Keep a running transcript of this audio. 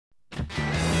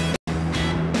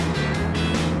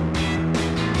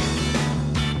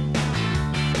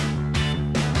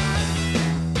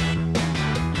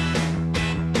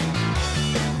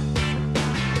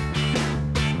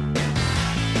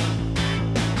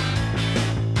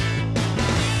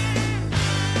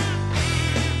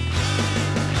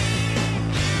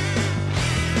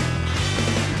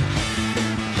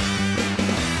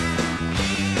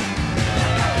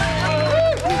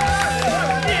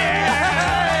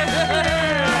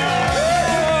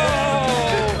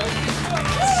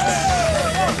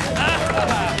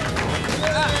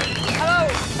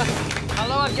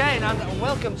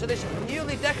to this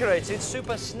newly decorated,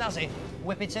 super snazzy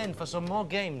Whippet Inn for some more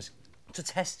games to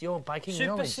test your biking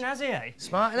knowledge. Super snazzy, eh?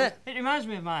 Smart, isn't it? It reminds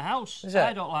me of my house. Is it?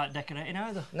 I don't like decorating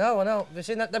either. No, I know. Have you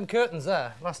seen them curtains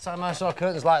there? Last time I saw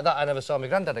curtains like that, I never saw my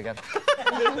granddad again.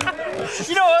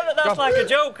 You know what? That's like a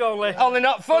joke only. Only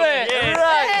not funny. Yeah.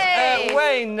 Right. Hey.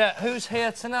 Wayne, who's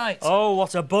here tonight? Oh,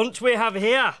 what a bunch we have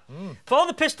here. For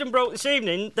the Piston Broke this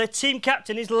evening, the team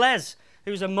captain is Les,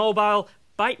 who's a mobile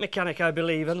bike mechanic, I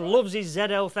believe, and loves his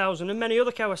ZL1000 and many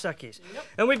other Kawasaki's. Yep.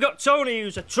 And we've got Tony,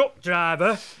 who's a truck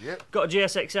driver, got a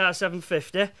GSX-R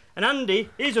 750, and Andy,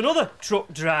 he's another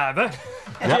truck driver,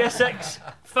 GSX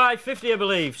 550, I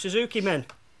believe, Suzuki men.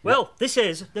 Well, this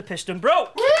is the Piston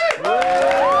Broke.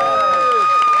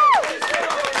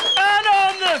 And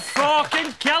on the fork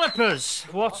and calipers,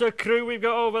 what a crew we've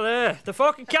got over there. The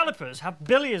fork and calipers have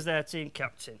Billy as their team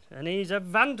captain, and he's a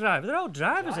van driver. They're all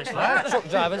drivers, it's like. Truck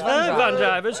drivers, Van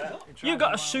drivers. You've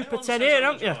got a Super 10 here,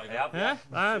 haven't you? Yeah.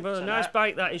 Well, a nice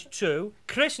bike that is too.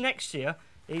 Chris next to you,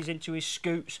 he's into his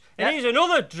scoots, and he's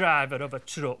another driver of a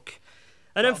truck.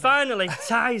 And then finally,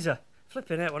 Tizer.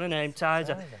 Flipping it, what a name,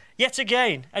 Tizer. Yet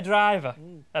again, a driver,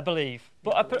 I believe.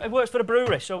 But he works for a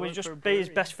brewery, so we just be his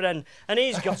best friend. And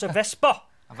he's got a Vespa.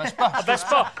 A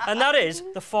Vespa. And that is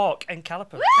the fork and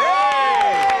caliper.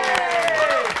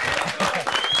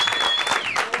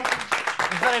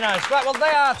 Very nice. Right, well, they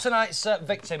are tonight's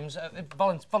victims,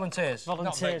 volunteers.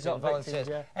 Volunteers, not volunteers.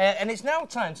 yeah. And it's now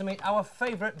time to meet our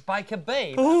favourite biker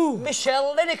babe,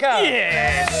 Michelle Lineker.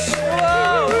 Yes!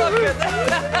 Whoa, look at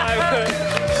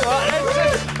that!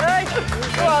 Hey,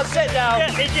 come on, sit down.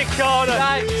 Get in your corner.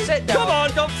 Right, sit down. Come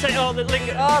on, don't take all the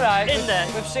linger. All right. In there.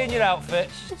 We've seen your outfit.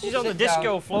 She's on the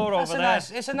disco floor over there.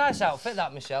 It's a nice outfit,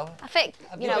 that, Michelle. I think,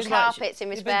 you know, carpets in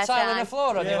my spare You've been tiling time. the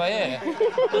floor on your way here.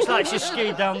 Looks like she's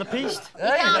skied down the piste.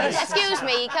 Excuse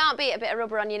me, you can't beat a bit of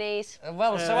rubber on your knees.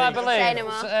 Well, so I believe. Say no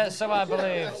more. So I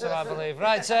believe.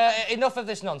 Right, enough of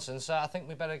this nonsense. I think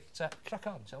we better crack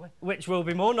on, shall we? Which will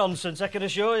be more nonsense, I can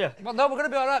assure you. Well, no, we're going to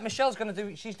be all right. Michelle's going to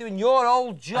do. She's doing your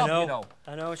old job, you know.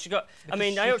 I know. She got. I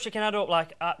mean, I hope she can add up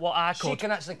like what I could. She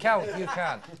can actually count. You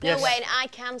can't. No, Wayne, I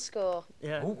can score.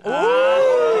 Yeah.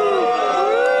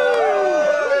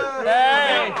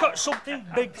 Hey, cut something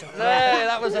big. Hey,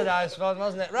 that was a nice one,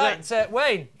 wasn't it? Right,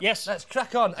 Wayne. Yes. Let's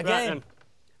crack on again. Right,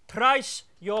 price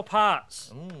your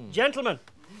parts. Gentlemen,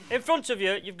 in front of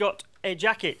you, you've got a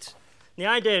jacket. The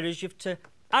idea is you have to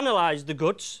analyse the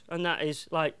goods, and that is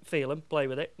like feel them, play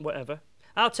with it, whatever.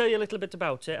 I'll tell you a little bit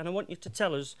about it, and I want you to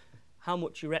tell us how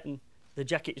much you reckon the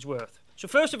jacket is worth. So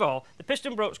first of all, the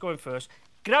Piston Broke's going first.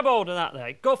 Grab hold of that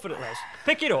there. Go for it, Les.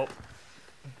 Pick it up.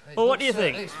 Well, what do you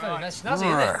think? It's very nice, snazzy,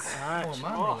 isn't it?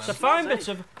 Oh, it's a fine bit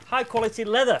of high-quality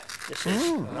leather, this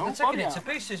is. They're taking it to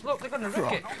pieces. Look, they're going to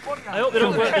rip it. I hope they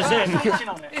don't work the zip.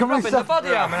 He's rubbing the body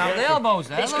armour out the elbows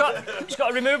there. It's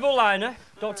got a removable liner.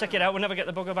 Don't take it out, we'll never get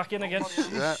the bugger back in again.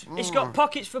 It's got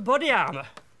pockets for body armour.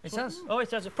 It has? Oh,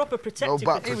 it has a proper protective.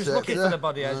 He was looking for the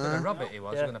body, he was going to rob it, he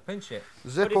was going to pinch it.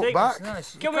 Zip up back.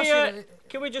 Nice.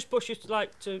 Can we just push you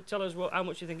to tell us how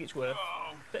much you think it's worth?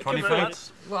 20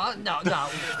 pounds. Well, no.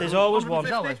 There's always one.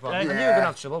 There's always one. I knew you were going to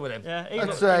have trouble with him. Yeah, he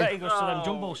goes to them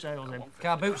jumbo sales in.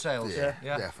 Car boot sales. Yeah,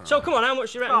 definitely. So come on, how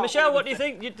much do you reckon? Michelle, what do you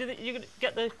think? You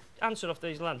get the answer off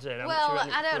these lads here. Well,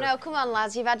 I don't know. Come on,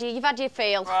 lads. You've had your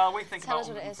feel. Well, we think Tell about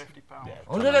us what it is. £150.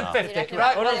 150.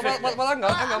 Right. Well, hang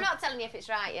on. I'm not telling you if it's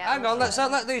right yet. Hang on. Let's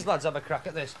let these lads have a crack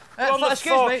at this.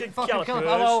 Excuse me.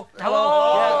 Hello.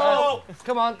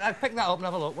 Come on. Pick that up and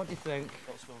have a look. What do you think?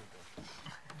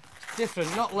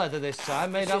 Different, not leather this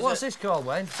time. Made out. What's this called,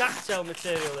 Wayne? Tactile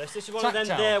material. This is one of them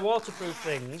there waterproof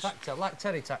things. Tactile, like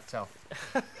pterodactyl.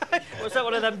 What's that?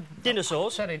 One of them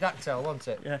dinosaurs? Pterodactyl, wasn't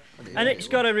it? Yeah. And it's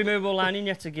got a removable lining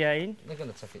yet again. They're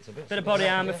going to take it to bits. Bit of body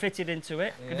armour fitted into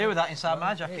it. You can do with that inside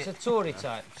my jacket. It's a Tory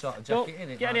type sort of jacket, isn't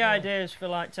it? Get any ideas for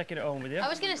like taking it home with you? I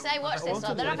was going to say, watch this.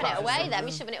 They're having it away then.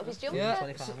 We're shoving it up his jumper.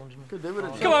 Yeah.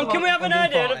 Come on, can we have an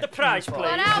idea of the price, please?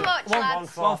 Well, how much,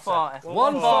 lads? 140.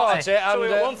 140 and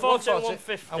 140 and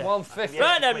 150. And 150.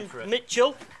 Right then,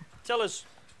 Mitchell, tell us.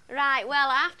 Right, well,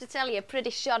 I have to tell you, pretty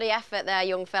shoddy effort there,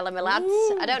 young fella, my lads.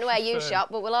 I don't know where you shop,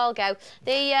 but we'll all go.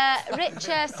 The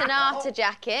Richer Sonata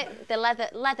jacket, the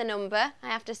leather number, I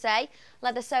have to say.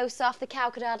 Leather so soft, the cow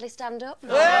could hardly stand up.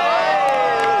 Hey!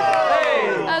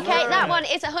 OK, that one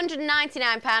is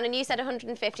 £199 and you said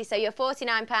 150, so you're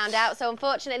 £49 out. So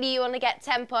unfortunately, you only get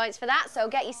 10 points for that. So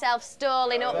get yourself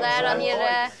stalling up there on your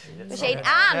machine.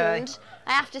 And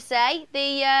I have to say,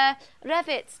 the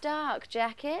Revit Stark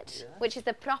jacket, which is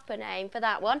the proper name for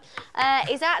that one,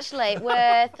 is actually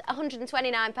worth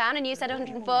 £129 and you said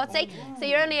 140, so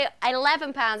you're only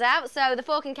 £11 out, so the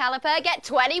fork and caliper get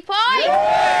 20 points!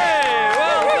 Hey,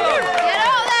 well done! Get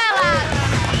up there, lads!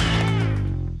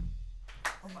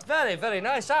 Very, very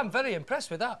nice. I'm very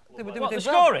impressed with that. They did the well.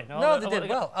 scoring? No, they did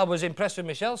well. I was impressed with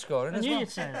Michelle's scoring as well. I knew you'd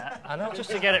say that. I know. Just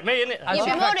to get at me, innit? You'd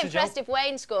be more impressed if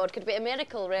Wayne scored. Could be a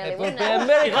miracle, really, It would wouldn't be it? a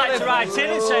miracle. You'd like to write in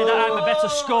and say that I'm a better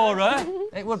scorer.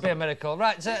 It would be a miracle.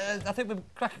 Right, so, I think we've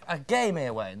cracked a game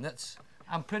here, Wayne, that's...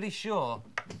 I'm pretty sure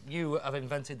you have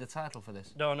invented the title for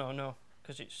this. No.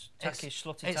 Because it's tacky,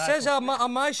 slutty It title. says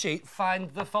on my sheet,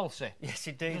 find the falsy. Yes,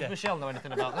 indeed. Does Michelle know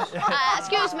anything about this?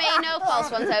 Excuse me, no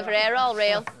false ones over here, all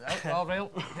real. All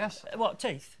real, yes. What,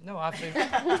 teeth? No, I've seen the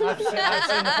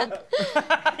pump.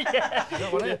 Yeah.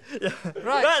 Don't want it.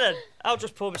 Right then, I'll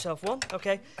just pour myself one,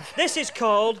 OK. This is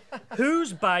called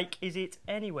Whose Bike Is It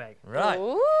Anyway? Right.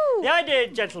 Ooh. The idea,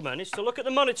 gentlemen, is to look at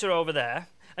the monitor over there,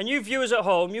 and you viewers at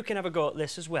home, you can have a go at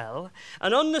this as well.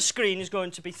 And on the screen is going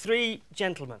to be 3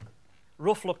 gentlemen.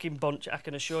 Rough-looking bunch, I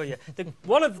can assure you.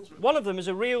 One of them is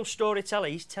a real storyteller.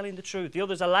 He's telling the truth. The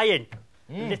others are lying.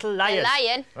 Little liars. They're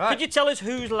lying. Right. Could you tell us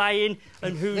who's lying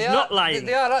and who's not lying?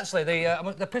 They are actually.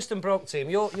 The Piston Broke team,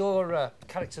 your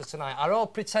characters tonight are all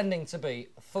pretending to be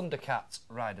Thundercat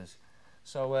riders.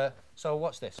 So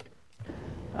watch this.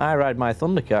 I ride my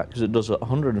Thundercat because it does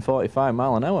 145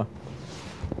 mile an hour.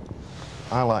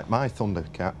 I like my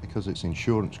Thundercat because it's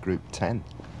insurance group 10.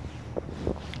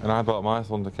 And I bought my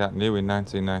Thundercat new in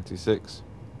 1996.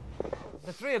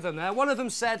 The 3 of them there, one of them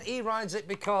said he rides it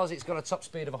because it's got a top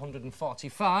speed of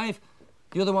 145.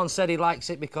 The other one said he likes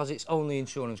it because it's only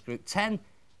insurance group 10.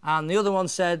 And the other one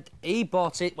said he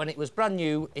bought it when it was brand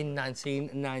new in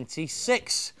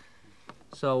 1996.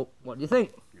 So, what do you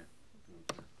think?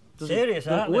 Serious,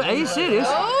 aren't Are you serious?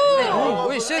 Oh!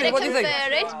 Are you serious? What do you think?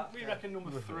 We reckon number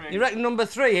 3. You reckon number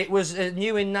 3, it was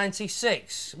new in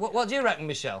 96. What do you reckon,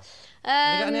 Michelle?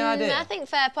 Have you got any idea? I think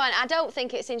fair point. I don't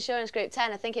think it's insurance group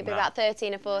 10. I think it'd be about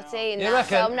 13 or 14. You reckon?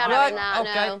 So I'm not having that,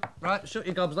 okay. no. Right, shut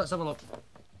your gobs, let's have a look.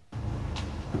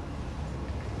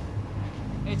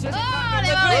 It is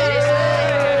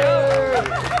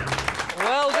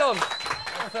well done.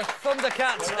 The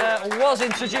Thundercat was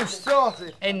introduced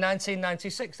in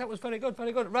 1996. That was very good,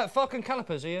 very good. Right, fork and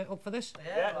calipers, are you up for this?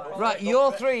 Yeah. Right,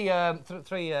 your 3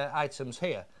 items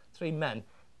here, 3 men,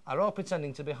 are all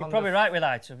pretending to be Honda... You're probably right with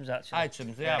items, actually.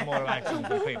 Items, they are more items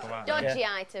than people, aren't they? Dodgy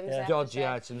items. I have to Dodgy say.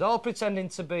 items, all pretending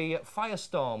to be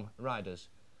Firestorm riders.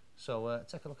 So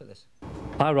take a look at this.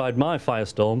 I ride my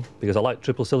Firestorm because I like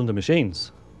triple-cylinder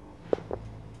machines.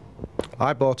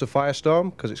 I bought a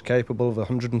Firestorm because it's capable of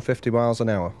 150 miles an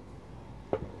hour.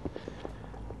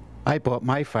 I bought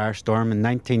my Firestorm in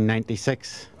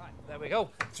 1996. Right, there we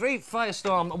go. 3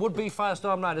 Firestorm, would-be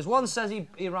Firestorm riders. One says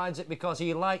he rides it because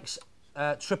he likes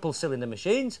triple-cylinder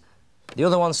machines. The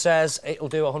other one says it'll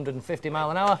do 150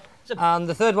 mile an hour. And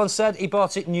the third one said he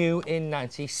bought it new in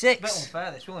 96. A bit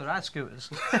unfair, this. We only ride scooters.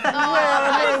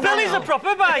 Billy's a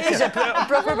proper biker. He's a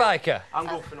proper biker. I'm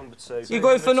going for number 2. You're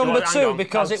going for number 2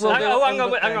 because it will do... Hang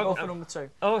on. Go for number 2.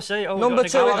 Oh, see. Oh, Number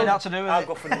 2, I'll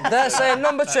go for number 2. they're saying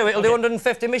number 2, it'll do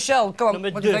 150. Michelle, go on,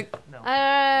 Number what do you 2. think?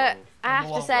 I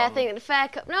have to say, I think the fair...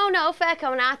 No, fair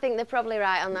comment. I think they're probably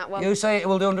right on that one. You say it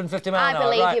will do 150 mile an hour. I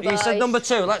believe right, you, you said boys. number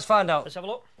 2, let's find out. Let's have a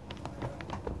look.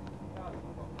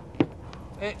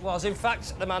 It was, in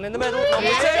fact, the man in the middle, number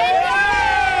 2.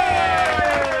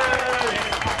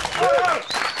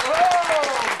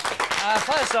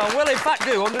 Firestorm will, in fact,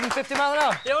 do 150 mile an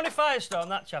hour. The only Firestorm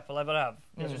that chap will ever have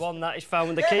is one that is found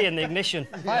with the key in the ignition.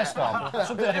 Firestorm?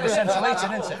 Something to do with central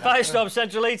heating, isn't it? Firestorm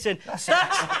central heating. That's you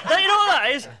know what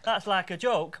that is? That's like a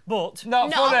joke, but...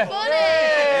 Not funny.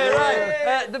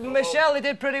 Right. Michelle, they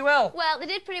did pretty well. Well, they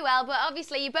did pretty well, but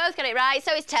obviously you both got it right,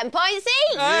 so it's 10 points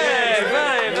each. Hey,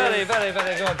 very good.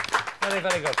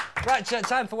 Very good. Right,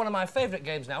 time for one of my favourite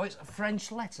games now. It's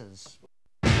French letters.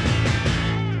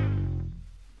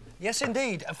 Yes,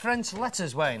 indeed, French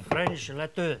letters, Wayne. French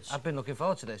letters. I've been looking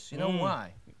forward to this. You know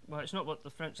why? Well, it's not what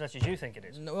the French letters you think it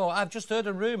is. No, I've just heard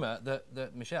a rumour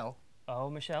that Michelle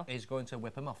Michelle? is going to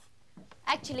whip him off.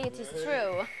 Actually, it is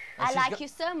true. I like you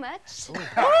so much.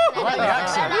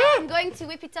 I I'm going to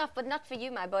whip it off, but not for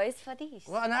you, my boys, for these.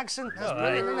 What an accent. That's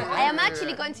brilliant, isn't it? I am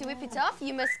actually going to whip it off.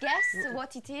 You must guess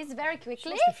what it is very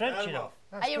quickly. The French, you know.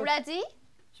 Are you ready?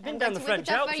 She's been down the French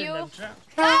Alps in them traps.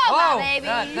 Come on, baby.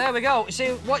 Right, there we go. You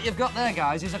see, what you've got there,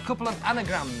 guys, is a couple of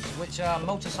anagrams, which are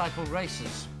motorcycle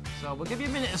racers. So we'll give you a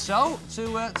minute or so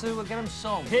to get them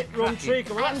sold. Hit, run,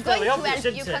 treacle. Well, I'm going to help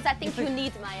you because I think you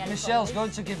need my help. Michelle's going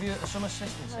to give you some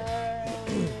assistance.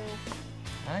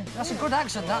 Hey, that's a good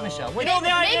accent, that, Michelle. You know,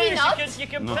 the idea is you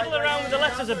can fiddle around with the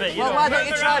letters a bit. Well, why don't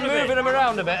you try moving them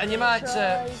around a bit, and you might...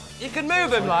 you can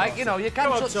move them, like, you know, you can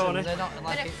touch them. They're not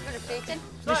like...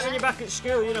 Especially when you're back at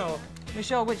school, you know.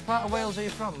 Michelle, which part of Wales are you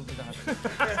from?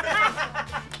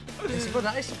 It's a good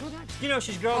accent. You know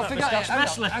she's grown up.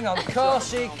 Hang on.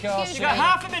 Corsey. You've got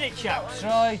half a minute, chaps.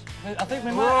 Troy. I think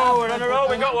we might have... we're on a roll.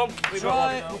 We got one.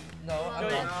 Troy. No,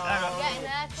 hang on. Getting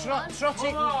there.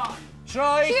 Trotty.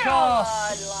 Troy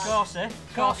Corsey.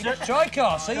 Troy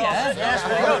Corsey, yeah. Yes,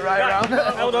 very good. Right round.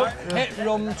 Hold up. Hit,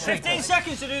 rum, treacle. 15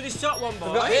 seconds to do this top one, boys.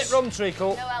 We've got hit, rum,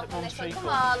 treacle. No help on this one. Come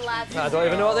on, lads. I don't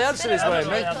even know what the answer is, Wayne,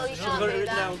 mate.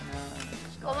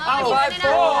 Come on, 5, 4,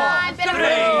 3, 2,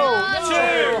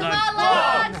 1. Come on,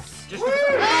 lads.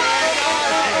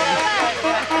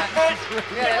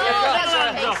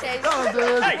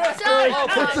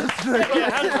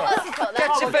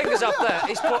 Get your fingers up there.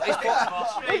 It's a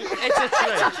tree.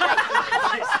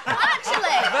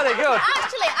 Actually, very good.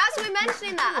 Actually, as we're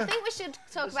mentioning that, I think we should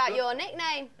talk about your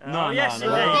nickname. Yes, indeed.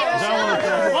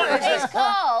 What is it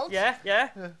called? Yeah.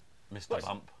 Mr.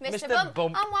 Bump. Mr.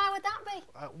 Bump. And why would that be?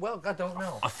 Well, I don't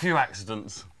know. A few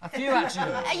accidents. You've been on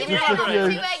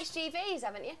 2 HGVs,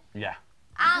 haven't you? Yeah.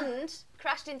 And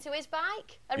crashed into his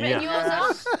bike and ridden yours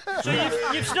off. So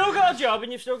you've still got a job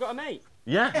and you've still got a mate?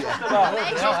 Yeah.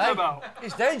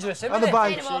 It's dangerous, isn't it?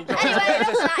 Anyway, enough of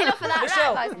that.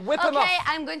 Michelle, Right, whip them off. Okay,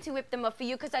 I'm going to whip them up for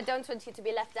you because I don't want you to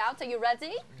be left out. Are you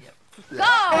ready? Yep.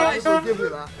 Go!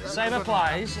 Same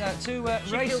applies to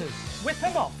racers. Whip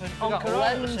them off and honk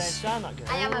around at the same time, that girl.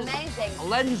 I am amazing.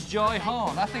 Lens Joy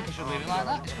Horn. I think I should leave it like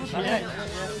that. It's good, isn't it?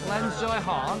 Lens Joy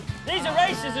Horn. These are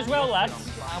racers as well, lads.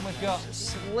 And we've got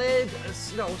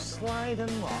Slide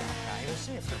and what? I can't even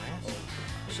see it from here.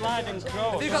 Slide and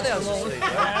Crow. Have you got the answers to these?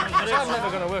 I'm never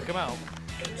going to work them out.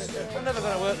 I'm never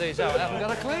going to work these out. I haven't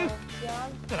got a clue.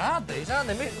 They're hard, these, aren't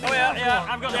they? Oh, yeah,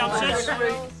 I've got the answers.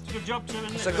 It's a good job, too,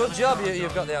 isn't it? It's a good job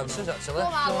you've got the answers, actually.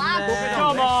 Come on, lads.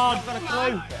 Come on. Got a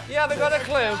clue. You haven't got a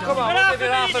clue? Come on, we'll give you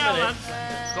half a minute.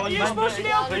 Are you supposed to be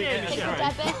helping here, Michelle?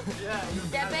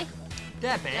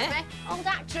 Debbie? Old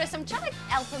actress. I'm trying to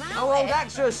help him out. Oh, old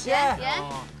actress, yeah.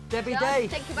 Yeah. Debbie John, Day.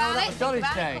 think about it. Doris Think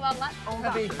about Day. it. Come on, lads.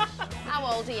 Debbie. How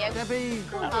old are you? Debbie.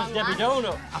 Come That on, was Debbie lads.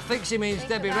 Donut. I think she means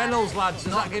Debbie Reynolds, lads.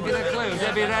 Does that give you a clue?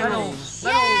 Debbie Reynolds.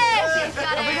 Yes, he's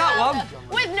got Have it. we got one?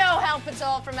 With no help at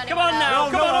all from anyone Come on now.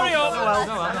 else. Come on, hurry up.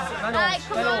 Right,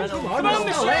 come on. Come on,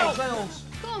 Michelle.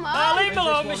 Come on. Leave him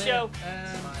alone, Michelle.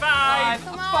 5,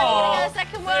 Come on, we're gonna get a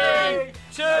second one. 3,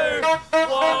 2,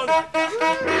 1. Stop it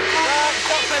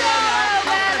Oh,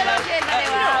 well, they're not doing very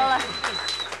well.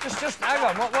 Just hang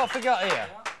on. What have we got here?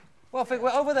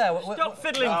 We're over there. Stop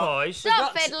fiddling, boys.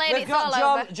 Stop fiddling, We've it's all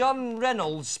got over. John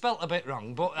Reynolds, spelt a bit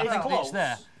wrong, but I think it's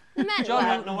there.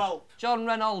 John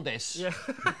Reynolds. Yeah.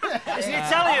 It's an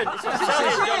Italian. It's an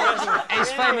Italian John Reynolds.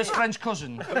 His famous French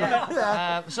cousin.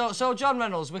 So John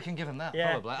Reynolds, we can give him that,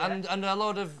 probably. And a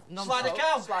load of... Slide a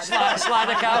cow.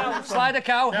 Slide a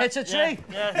cow, hit a tree.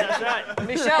 Yeah, that's right.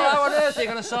 Michelle, how on earth are you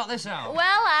going to sort this out? Well,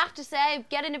 I have to say,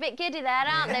 getting a bit giddy there,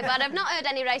 aren't they? But I've not heard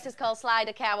any racers called slide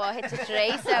a cow or hit a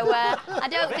tree, so I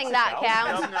don't think that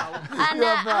counts. And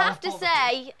I have to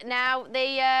say, now,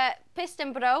 the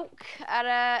Piston Broke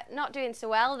are not doing so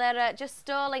well. They're just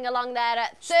stalling along there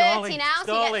at 30 now,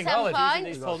 so you get 10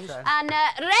 points. And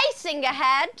racing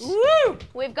ahead,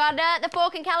 we've got the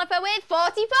Fork and Caliper with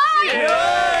 40 points.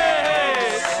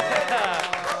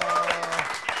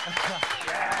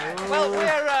 Well,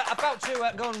 we're about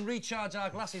to go and recharge our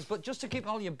glasses, but just to keep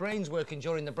all your brains working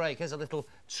during the break, here's a little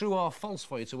true or false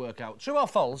for you to work out. True or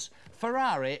false,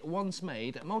 Ferrari once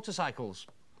made motorcycles.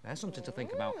 There's something to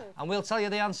think about. And we'll tell you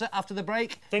the answer after the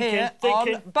break here on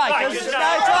Bikers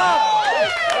Night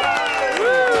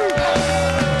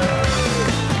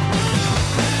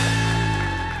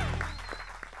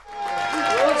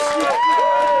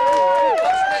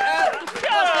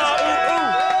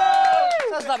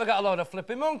Sounds like we've got a load of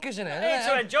flipping monkeys in here. Need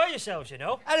to enjoy yourselves, you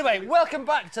know. Anyway, welcome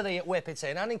back to the Whippet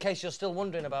Inn. And in case you're still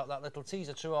wondering about that little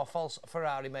teaser, true or false,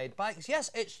 Ferrari made bikes.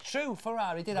 Yes, it's true.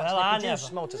 Ferrari did actually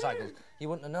produce motorcycles. You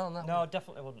wouldn't have known that. No,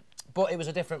 definitely wouldn't. But it was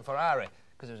a different Ferrari.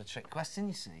 Because it was a trick question,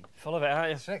 you see. Full of it,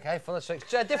 aren't you? Trick, hey, full of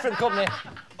tricks. A different company,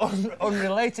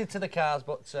 unrelated to the cars,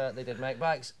 but they did make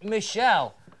bikes.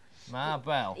 Michelle,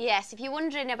 Marble. Yes, if you're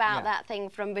wondering about that thing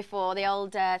from before, the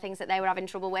old things that they were having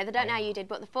trouble with, I don't know how you did,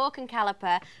 but the fork and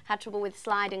caliper had trouble with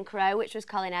slide and crow, which was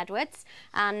Colin Edwards,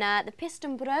 and the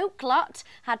piston broke lot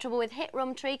had trouble with hit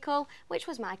rum treacle, which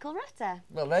was Michael Rutter.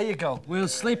 Well, there you go. We'll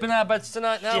sleep in our beds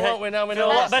tonight now, won't we? Now we know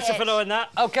a that. lot better for knowing that.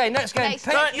 OK, next game.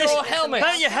 Paint your helmet.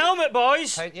 Paint your helmet,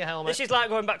 boys. Paint your helmet. This is like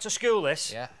going back to school,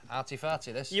 this. Yeah,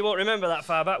 arty-farty, this. You won't remember that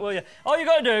far back, will you? All you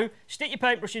got to do, stick your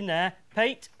paintbrush in there,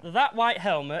 paint that white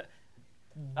helmet.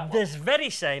 The very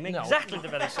same, exactly the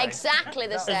very same. Exactly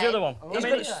the same. As the other one. I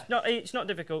mean, it's not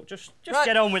difficult. Just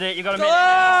get on with it. You got to.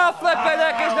 Oh, flipping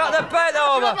heck, he's got the paint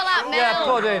over. Trouble Yeah,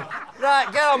 pudding. Right,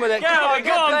 get on with it. Go on,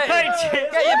 paint it.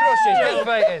 Get your brushes, get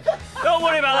painting. Don't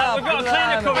worry about that. We've got a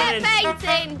cleaner coming in.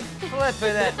 Painting.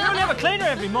 Flipping it. We only have a cleaner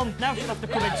every month now. She'll have to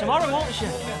come in tomorrow, won't she?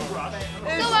 Go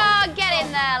on, get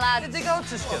in there, lads. Did they go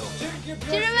to school? Do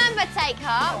you remember Take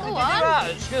Heart? Go Did on. they go out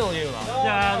at school, you lot?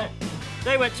 Yeah.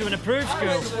 They went to an approved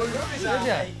school. Did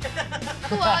they?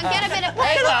 Go on, get a bit of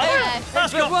paint there.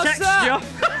 That's got What's texture.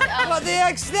 What the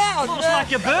heck's that? Looks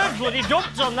like a bird bloody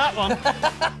dumped on that one.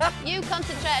 You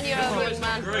concentrate on your own, young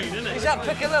man. Is that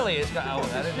Piccadilly it's got out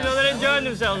there, isn't You know, they're enjoying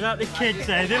themselves, aren't they, kids?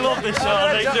 They love this sort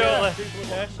of thing,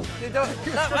 don't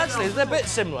they? Actually, they're a bit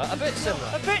similar, a bit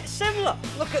similar. A bit similar.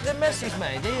 Look at the mess he's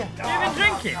made here. Have you been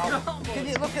drinking? Can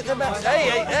you look at the mess?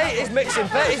 Hey, he's mixing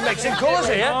colours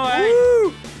here. Oh, hey.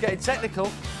 Woo! Getting technical.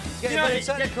 Getting very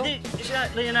technical. It's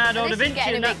like Leonardo da Vinci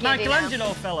and that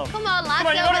Michelangelo fellow. Come on, lads, Come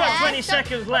on, you've over only got there. 20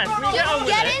 seconds left. Will you get on with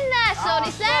Get it? in there, son.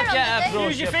 It's there on the thing.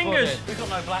 Use your fingers. We've got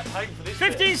no black paint for this.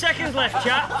 15 seconds left,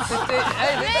 chaps.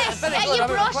 Chris, get your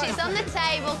brushes on the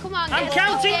table. Come on, I'm get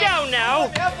counting stuck in. down now.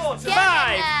 Get 5, in there,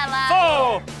 lads.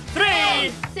 4,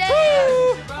 3, 2,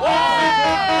 1.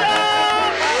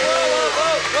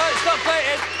 Right, stop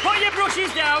painting. Put your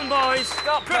brushes down, boys.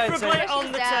 Stop Preferably painting.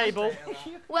 on the table.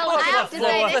 Well, I have to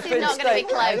say, this is not going to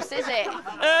be close, is it?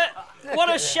 What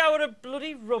a shower of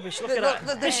bloody rubbish. Look at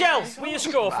that. Michelle, will you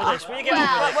score for this? Will you get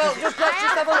Well, let's just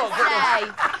have a look.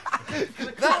 I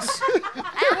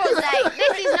have to say,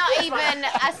 this is not even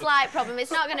a slight problem.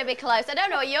 It's not going to be close. I don't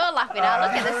know what you're laughing at.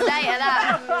 Look at the state of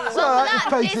that. But for that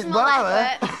dismal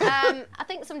effort, I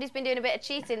think somebody's been doing a bit of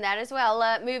cheating there as well,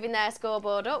 moving their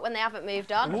scoreboard up when they haven't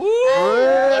moved on. If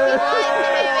you'd like to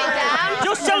move it down,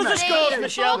 Just tell us the scores,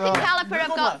 Michelle. The fork and caliper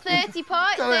have got 30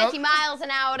 points, 30 miles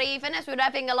an hour even as we're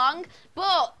revving along.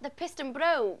 But the piston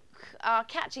broke are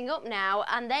catching up now,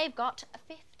 and they've got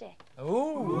 50.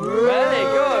 Ooh, very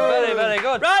good, very, very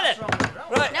good. Right then.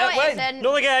 Right, No, it Wayne. isn't.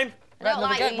 Another game. I don't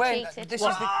like you Wayne, cheated. this is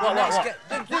the next game.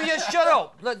 Do you shut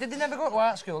up? Look, did they never go to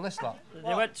art school, this lot?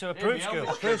 They went to approved school.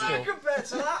 Approved school.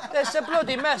 It's a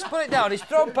bloody mess. Put it down. He's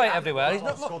thrown paint everywhere. He's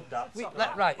not...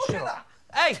 Right, shut up.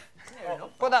 Hey,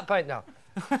 put that paint down.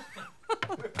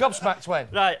 Gobsmacked, Wayne.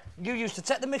 Right. You used to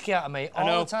take the mickey out of me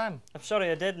all the time. I'm sorry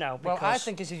I did now. Well, I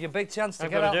think this is your big chance to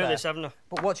I've get got out to do there. this, haven't I?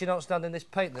 But watch you don't stand in this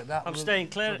paint that I'm staying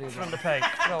clear from the paint.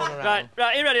 Right,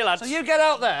 you ready, lads? So you get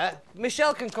out there.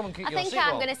 Michelle can come and keep I your think seat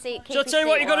I'm warm. going to keep So I'll tell you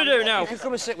what you've got to do now. You can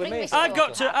come and sit with me. I've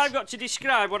got to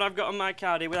describe what I've got on my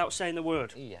card here without saying the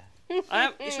word. Yeah.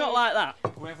 It's not like that.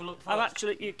 I've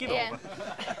actually... You give over.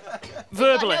 Verbally.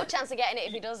 Verbally. No chance of getting it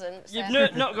if he doesn't. So. You've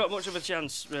not got much of a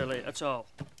chance, really, at all.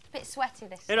 A bit sweaty,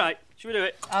 this. All right, should we do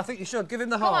it? I think you should. Give him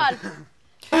the Come horn.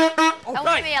 on.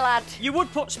 Right. Be a lad. You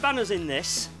would put spanners in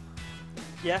this.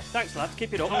 Yeah, thanks, lad.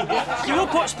 Keep it up. You would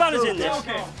put spanners in this.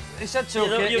 He said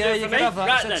toolkit. Yeah, you can have that.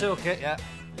 Right, he said toolkit, yeah.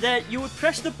 There, you would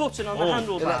press the button on the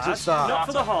handlebars, not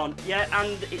for the horn,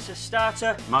 and it's a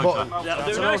starter Motor. That'll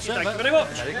do nicely, thank you very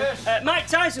much. Mike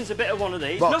Tyson's a bit of one of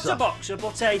these, not a boxer,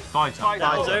 but a Fighter.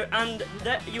 That'll do, and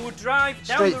you would drive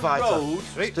down the road.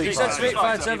 He said Street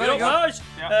Fighter, very good.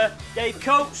 Dave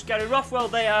Coates, Gary Rothwell,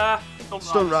 they are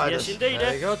Stunt riders. Yes, indeed.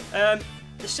 Very good.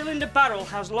 The cylinder barrel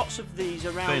has lots of these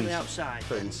around the outside.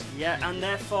 Fins. Yeah, and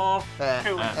therefore Air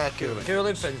cooling.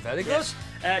 Cooling fins, very good.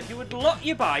 yes. You would lock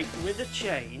your bike with a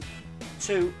chain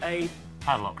to a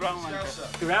Padlock. ground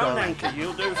anchor.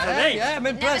 You'll do for me. Yeah, I'm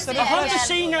impressed. Never The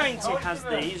seen Honda it C90 has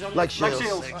these on Like the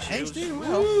shields. He's doing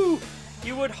well. Woo!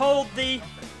 You would hold the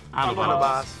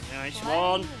Handlebars. nice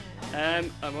one. And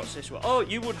what's this one? Oh,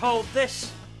 you would hold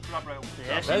this.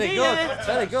 Yes, Very indeed, good. yeah.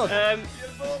 Very good.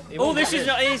 Oh, this is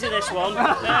not easy, this one.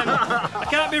 I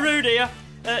can't be rude here.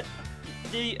 The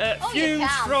fumes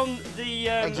can. from the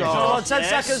Exhaust. 10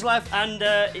 seconds left. And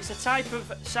it's a type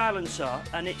of silencer,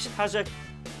 and it has a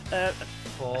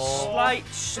slight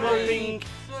sloping 2,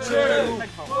 1.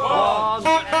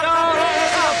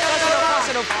 That's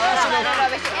enough.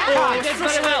 Oh, you did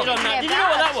very well on that. Did you know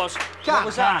what that was? What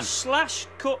was that? Slash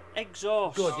cut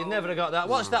exhaust. Good, you never have got that.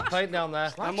 What's that paint down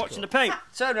there? I'm watching the paint.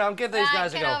 Turn around, give these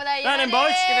guys a go. Right then,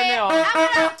 boys. Give it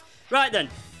now. Right then.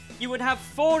 You would have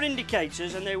 4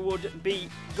 indicators and they would be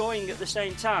going at the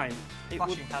same time. It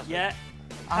would, yeah.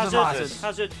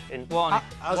 Hazard. In warning.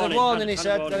 Hazard warning, he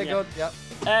said. Very good. Yep.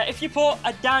 If you put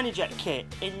a Dynajet kit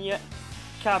in your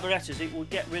carburettors, it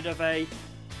would get rid of a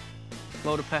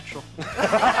load of petrol.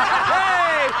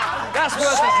 Hey! That's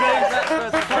worth a drink. That's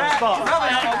worth a drink.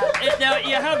 Now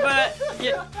you have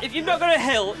if you've not got a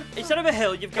hill, instead of a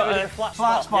hill, you've got a flat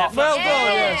spot. Yeah, well done.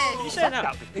 Yes. Did you say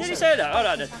that? Did you say that? All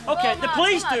right then. Okay, the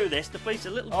police do this. The police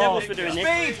are little devils for doing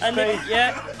this.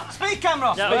 Speed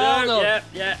camera. Well done.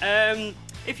 Yeah.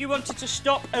 If you wanted to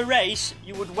stop a race,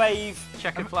 you would wave.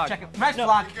 Checkered flag. Red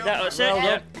flag. That's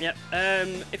it. Yeah.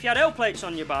 If you had L plates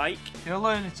on your bike, you're a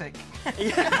lunatic.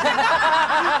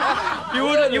 you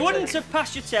wouldn't have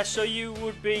passed your test, so you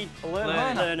would be a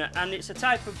learner. And it's a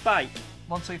type of bike.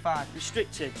 125.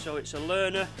 Restricted, so it's a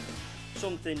learner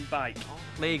something bike.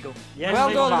 Legal. Yes, well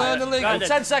legal. done, learner legal. Right,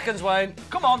 10 seconds, Wayne.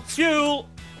 Come on. Fuel.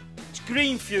 It's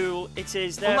green fuel. It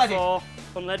is therefore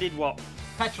unleaded what?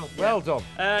 Petrol. Well done.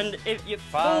 And if your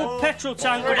full petrol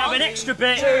tank would have an extra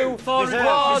bit for reserve.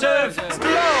 Go. I'll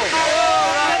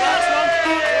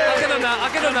give him that.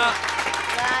 I'll give him that.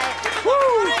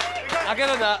 I'll give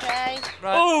him that. Okay.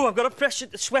 Right. Oh, I've got to press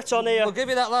the sweat on here. We'll give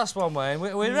you that last one, Wayne.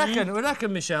 We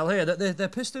reckon, Michelle, here, that the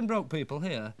piston broke people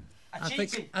here. I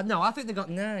think they got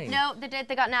 9. No, they did.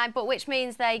 They got 9, but which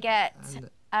means they get.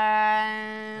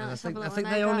 I think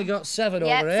they only got 7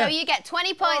 over here. Yeah, so you get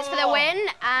 20 points for the win,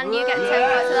 and you get 10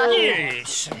 points for that.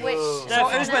 Yes.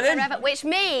 Which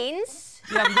means.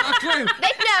 You haven't got a clue.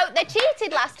 They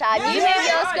cheated last time. You moved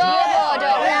your scoreboard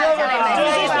up without telling me.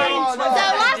 So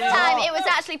last time it was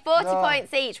actually 40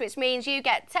 points each, which means you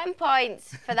get 10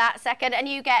 points for that second, and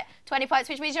you get 20 points,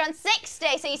 which means you're on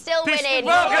 60, so you're still winning.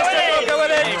 Well,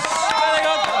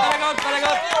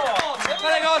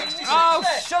 Very good. Oh,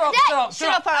 shut up. Shut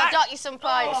up or I'll dock you some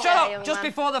points. Shut up, just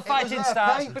before the fighting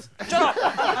starts. Shut up.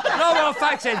 No more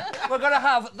fighting. We're going to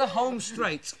have the home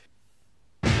straight.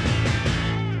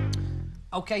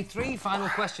 OK, 3 final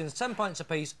questions, 10 points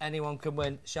apiece. Anyone can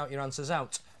win. Shout your answers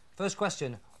out. First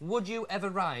question, would you ever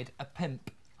ride a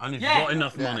pimp? And if you've got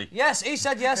enough money. Yes, he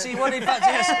said yes, he would. In fact,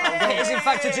 yes. It is, in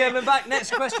fact, a German bike.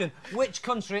 Next question, which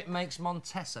country makes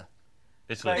Montesa?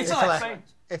 Italy. Spain.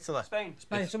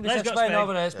 Somebody said Spain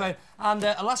over there, Spain. And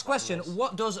last question,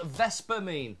 what does Vespa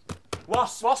mean?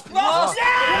 Wasp. Well, scooter, lads.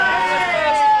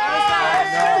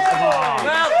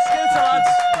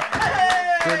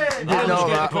 Didn't know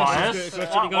that. You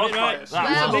got it right.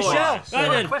 Michelle.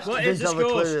 Right then, what is the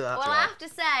scores? Well, I have to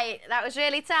say, that was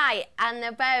really tight, and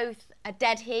they're both a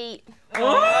dead heat. There we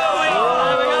go.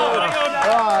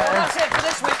 That's it for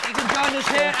this week. You can join us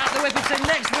here at the Whippet Inn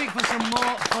next week for some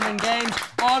more fun and games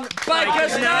on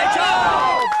Bikers Night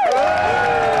Out.